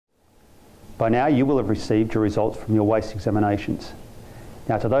By now you will have received your results from your WACE examinations.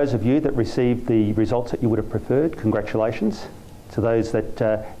 Now, to those of you that received the results that you would have preferred, congratulations. To those that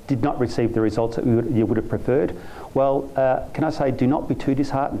did not receive the results that you would have preferred, well, can I say, do not be too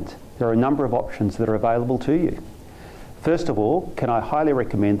disheartened. There are a number of options that are available to you. First of all, can I highly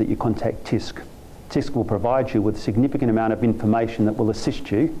recommend that you contact TISC. TISC will provide you with a significant amount of information that will assist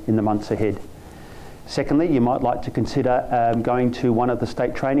you in the months ahead. Secondly, you might like to consider going to one of the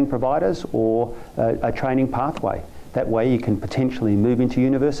state training providers or a training pathway. That way you can potentially move into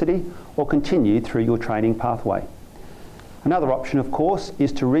university or continue through your training pathway. Another option, of course,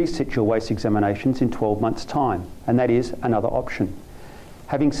 is to resit your WACE examinations in 12 months' time, and that is another option.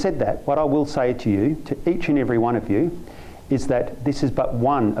 Having said that, what I will say to you, to each and every one of you, is that this is but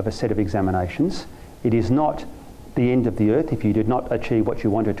one of a set of examinations. It is not the end of the earth if you did not achieve what you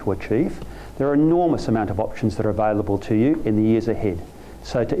wanted to achieve. There are an enormous amount of options that are available to you in the years ahead.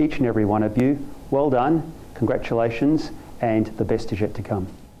 So to each and every one of you, well done, congratulations, and the best is yet to come.